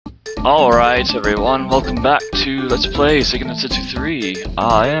Alright everyone, welcome back to Let's Play Seiken Densetsu 3.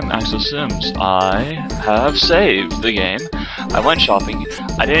 I am Axel Sims. I have saved the game. I went shopping.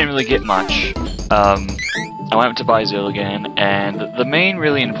 I didn't really get much. I went to buy Zill again, and the main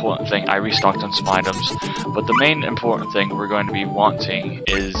really important thing, I restocked on some items, but the main important thing we're going to be wanting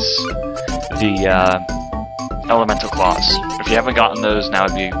is the elemental claws. If you haven't gotten those, now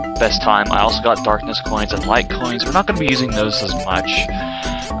would be best time. I also got darkness coins and light coins. We're not going to be using those as much.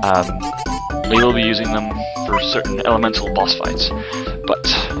 We will be using them for certain elemental boss fights. But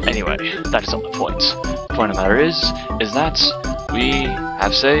anyway, that is not the point. The point of the matter is that we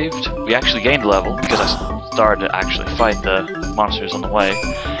have saved. We actually gained a level because I started to actually fight the monsters on the way.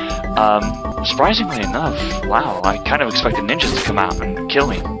 Surprisingly enough, wow, I kind of expected ninjas to come out and kill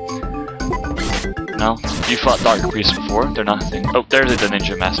me. No, you fought Dark Priests before, they're nothing. Oh, there's the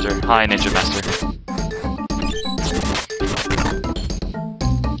Ninja Master. Hi, Ninja Master.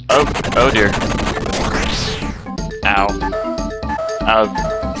 Oh dear. Ow.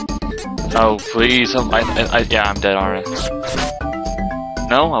 Oh, please. Yeah, I'm dead, aren't I?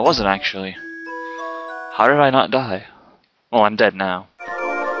 No, I wasn't actually. How did I not die? Well, I'm dead now.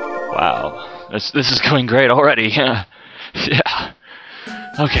 Wow. This is going great already. Yeah.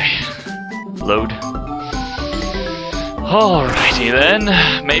 Okay. Load. Alrighty then.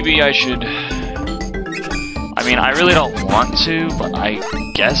 Maybe I should... I mean, I really don't want to, but I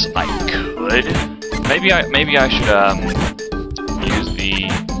guess I could. Maybe I should use the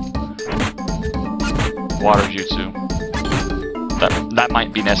water jutsu. That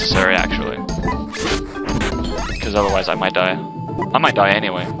might be necessary actually, because otherwise I might die. I might die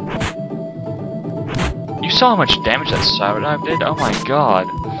anyway. You saw how much damage that Sabotage did? Oh my god.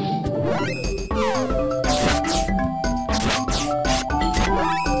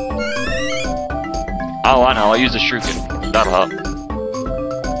 Oh, I know, I'll use the shuriken. That'll help.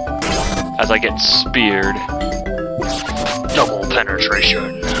 As I get speared. Double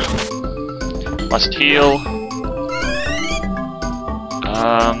penetration. Must heal.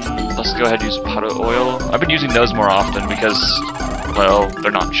 Let's go ahead and use powder oil. I've been using those more often because, well,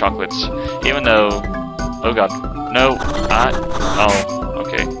 they're not chocolates. Even though... Oh god. No. Oh,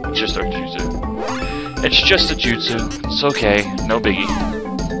 okay. It's just a jutsu. It's just a jutsu. It's okay. No biggie.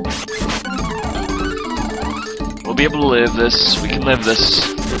 We'll be able to live this. We can live this.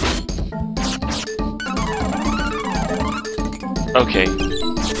 Okay.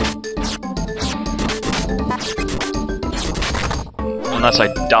 Unless I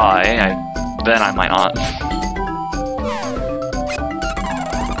die, then I might not.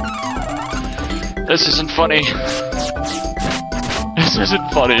 This isn't funny. This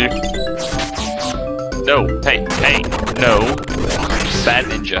isn't funny. No. Hey. No. Bad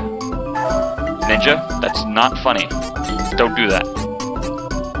ninja. Ninja, that's not funny. Don't do that.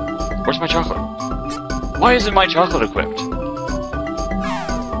 Where's my chocolate? Why isn't my chocolate equipped?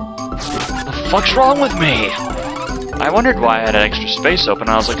 What the fuck's wrong with me? I wondered why I had an extra space open,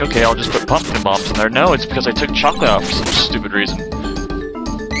 and I was like, okay, I'll just put pumpkin bombs in there. No, it's because I took chocolate out for some stupid reason.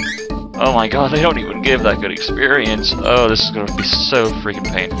 Oh my god, they don't even give that good experience. Oh, this is gonna be so freaking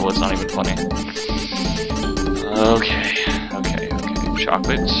painful, it's not even funny. Okay.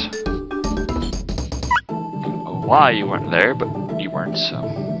 Chocolates. Why you weren't there, but you weren't, so.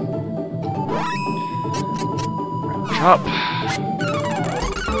 Drop.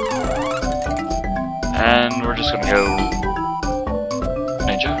 And we're just gonna go...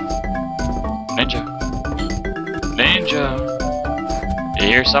 Ninja. You're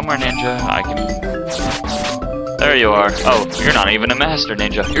here somewhere, Ninja. I can... There you are. Oh, you're not even a master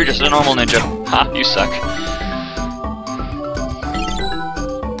ninja. You're just a normal ninja. Ha, you suck.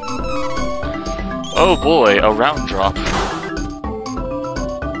 Oh boy, a round drop.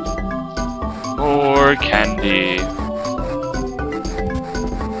 More candy.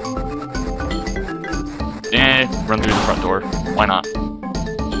 Run through the front door. Why not?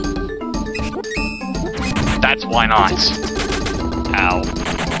 That's why not. Ow.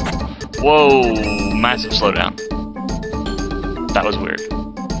 Whoa, massive slowdown. That was weird.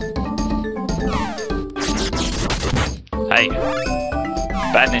 Hey.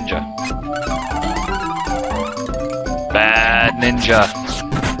 Bad ninja. Bad ninja.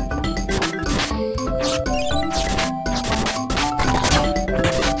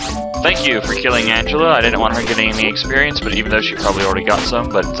 Thank you for killing Angela. I didn't want her getting any experience, but even though she probably already got some,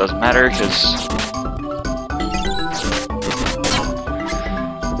 but it doesn't matter, because...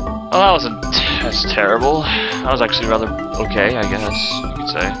 Well, that wasn't as terrible. That was actually rather okay, I guess, you could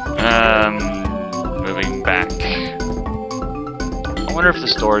say. Moving back. I wonder if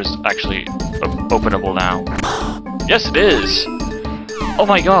this door is actually openable now. Yes, it is! Oh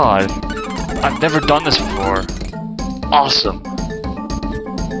my god! I've never done this before. Awesome.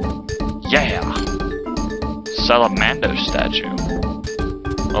 Yeah! Salamander statue.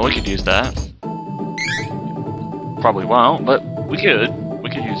 Well, we could use that. Probably won't, but we could.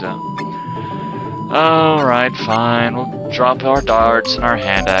 We could use that. Alright, fine. We'll drop our darts and our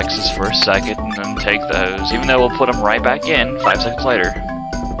hand axes for a second and then take those, even though we'll put them right back in 5 seconds later.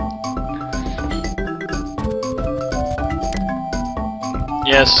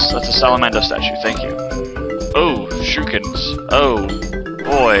 Yes, that's a salamander statue, thank you. Oh, shurikens. Oh,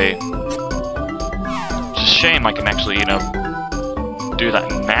 boy. It's a shame I can actually, you know, do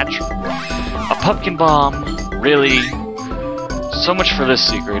that in match. A pumpkin bomb, really? So much for this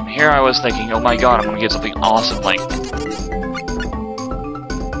secret. Here I was thinking, oh my god, I'm gonna get something awesome, like...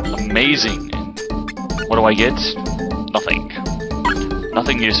 amazing. What do I get? Nothing.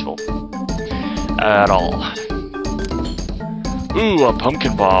 Nothing useful. At all. Ooh, a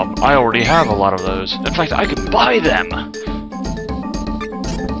pumpkin bomb. I already have a lot of those. In fact, I can buy them!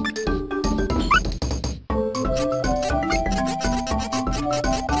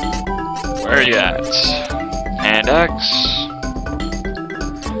 Where are you at? Hand axe.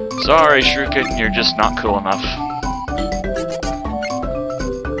 Sorry, Shuriken, you're just not cool enough.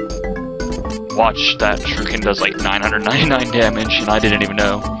 Watch, that Shuriken does like 999 damage, and I didn't even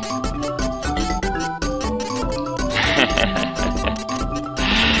know.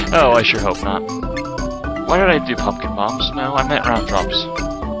 Oh, I sure hope not. Why did I do pumpkin bombs? No, I meant round drops.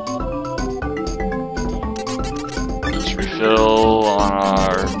 Let's refill on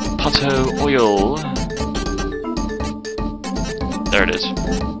our Pato oil. There it is.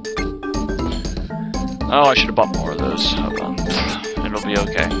 Oh, I should have bought more of those. Hold on. It'll be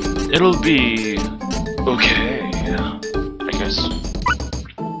okay. It'll be... okay. I guess.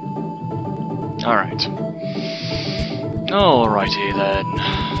 Alright. Alrighty then.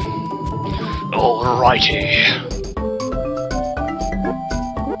 Alrighty.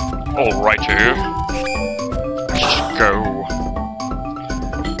 Alrighty. Let's go.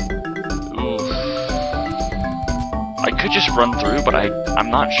 Oof. I could just run through, but I'm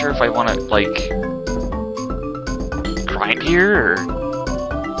not sure if I want to, like... grind here, or...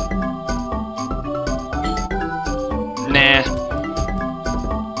 nah.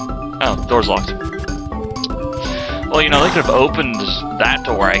 Oh, door's locked. Well, you know, they could have opened that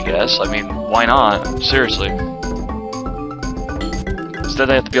door, I guess. I mean, why not? Seriously. Instead,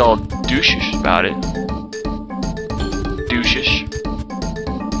 they have to be all douchish about it. Douchish.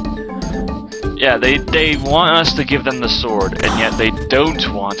 Yeah, they want us to give them the sword, and yet they don't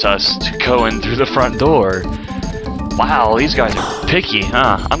want us to go in through the front door. Wow, these guys are picky,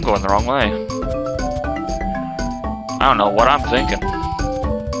 huh? I'm going the wrong way. I don't know what I'm thinking.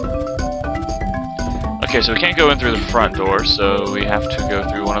 Okay, so we can't go in through the front door, so we have to go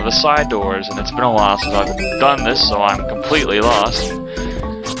through one of the side doors, and it's been a while since I've done this, so I'm completely lost.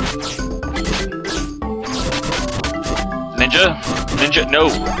 Ninja? Ninja? No!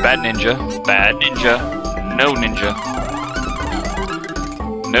 Bad ninja. Bad ninja. No ninja.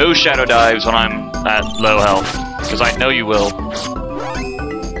 No shadow dives when I'm at low health. Because I know you will. Because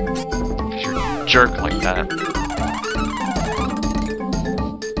you're a jerk like that.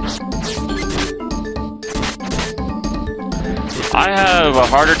 I have a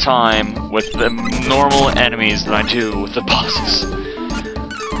harder time with the normal enemies than I do with the bosses.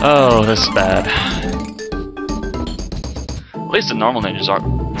 Oh, this is bad. At least the normal ninjas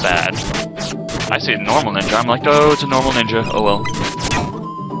aren't bad. I see a normal ninja, I'm like, oh, it's a normal ninja. Oh well.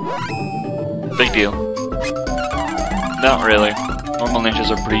 Big deal. Not really. Normal ninjas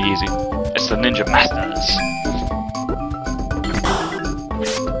are pretty easy. It's the ninja masters.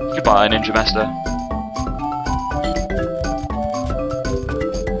 Goodbye, ninja master.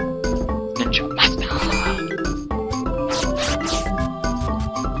 Ninja master.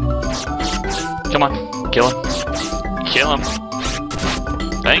 Come on, kill him. Kill him.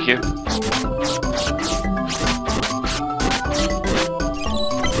 Thank you.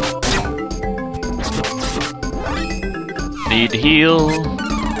 Need to heal,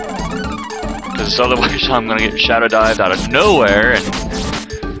 because otherwise I'm gonna get shadow dived out of nowhere and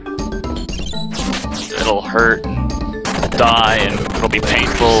it'll hurt and I'll die and it'll be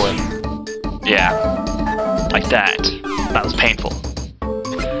painful and yeah, like that. That was painful.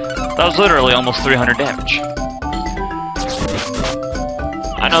 That was literally almost 300 damage.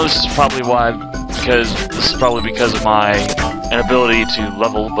 I know this is probably why, because this is probably because of my inability to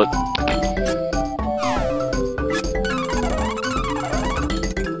level, but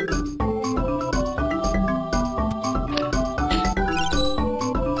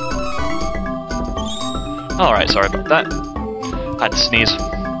alright, sorry about that. I had to sneeze.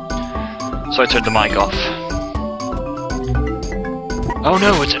 So I turned the mic off. Oh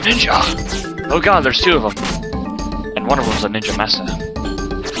no, it's a ninja! Oh god, there's two of them. And one of them's a ninja master.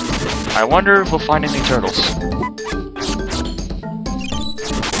 I wonder if we'll find any turtles.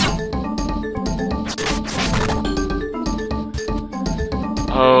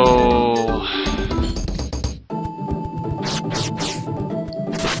 Oh...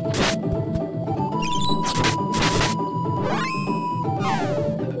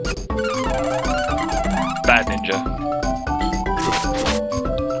 Bad ninja.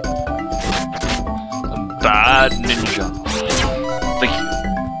 Bad ninja.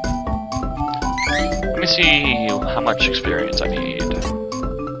 Let me see how much experience I need.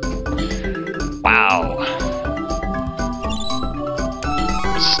 Wow.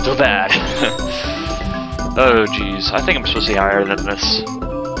 This is still bad. Oh jeez, I think I'm supposed to be higher than this.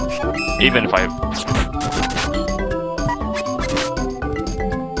 Even if I...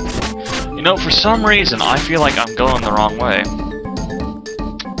 You know, for some reason, I feel like I'm going the wrong way.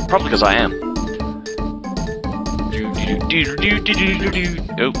 Probably because I am.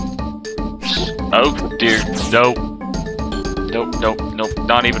 Nope. Oh dear, no. Nope, nope, nope,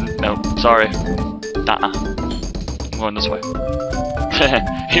 not even, nope, sorry. Nuh-uh. I'm going this way.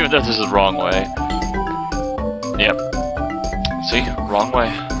 Even though this is the wrong way. Yep. See? Wrong way.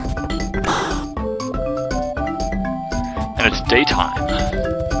 And it's daytime.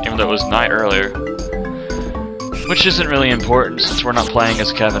 Even though it was night earlier. Which isn't really important since we're not playing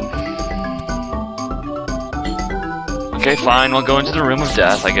as Kevin. Okay, fine, we'll go into the room of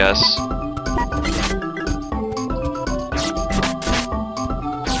death, I guess.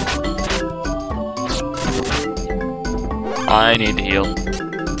 I need to heal.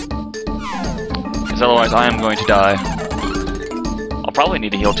 Because otherwise I am going to die. I'll probably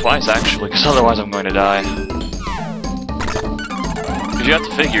need to heal twice, actually, because otherwise I'm going to die. Because you have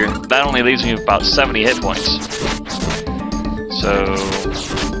to figure, that only leaves me with about 70 hit points. So...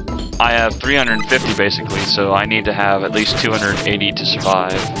 I have 350 basically, so I need to have at least 280 to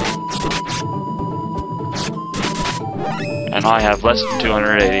survive. And I have less than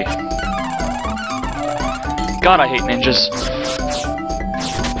 280. God, I hate ninjas.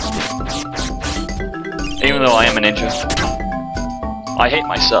 Even though I am a ninja. I hate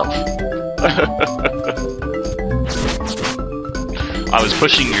myself. I was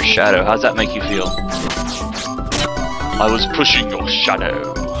pushing your shadow. How's that make you feel? I was pushing your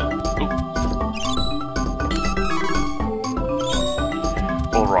shadow.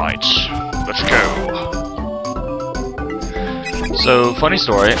 Alright, let's go. So, funny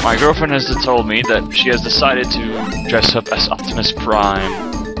story, my girlfriend has told me that she has decided to dress up as Optimus Prime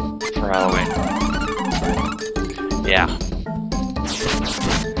for Halloween. Yeah.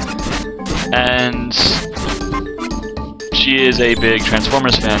 And she is a big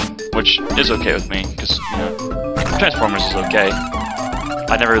Transformers fan, which is okay with me, because, you know, Transformers is okay.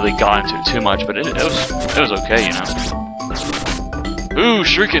 I never really got into it too much, but it was okay, you know. Ooh,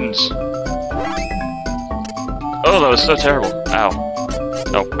 shurikens! Oh, that was so terrible. Ow.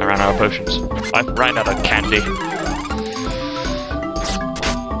 Oh, I ran out of potions. I ran out of candy.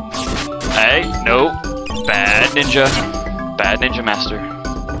 Hey, no. Bad ninja. Bad ninja master.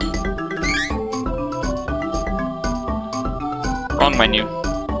 Wrong menu.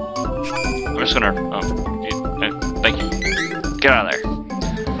 I'm just gonna... Oh, thank you. Get out of there.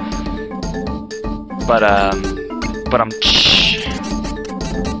 But I'm...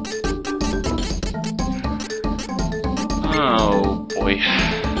 Oh boy.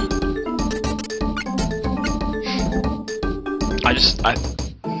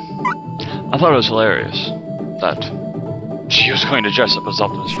 I thought it was hilarious that she was going to dress up as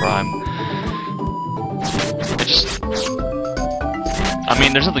Optimus Prime. I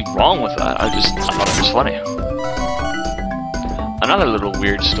mean, there's nothing wrong with that. I thought it was funny. Another little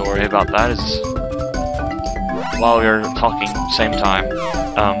weird story about that is, while we were talking, same time,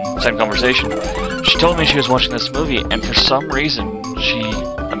 same conversation, she told me she was watching this movie, and for some reason, she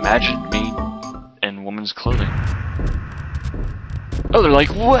imagined me in woman's clothing. Oh, they're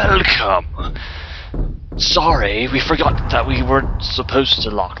like, welcome! Sorry, we forgot that we weren't supposed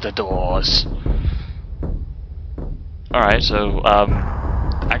to lock the doors. Alright, so,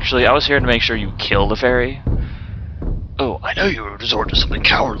 actually, I was here to make sure you kill the fairy. Oh, I know you would resort to something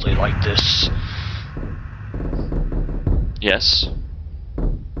cowardly like this. Yes.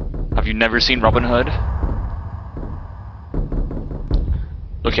 Have you never seen Robin Hood?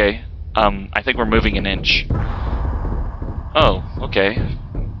 Okay, I think we're moving an inch. Oh, okay.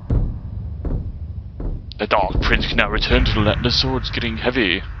 The Dark Prince can now return to the land. The sword's getting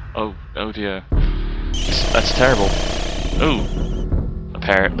heavy. Oh dear. That's terrible. Oh.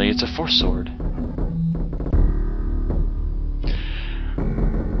 Apparently, it's a force sword.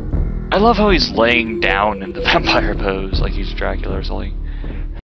 I love how he's laying down in the vampire pose, like he's Dracula or something.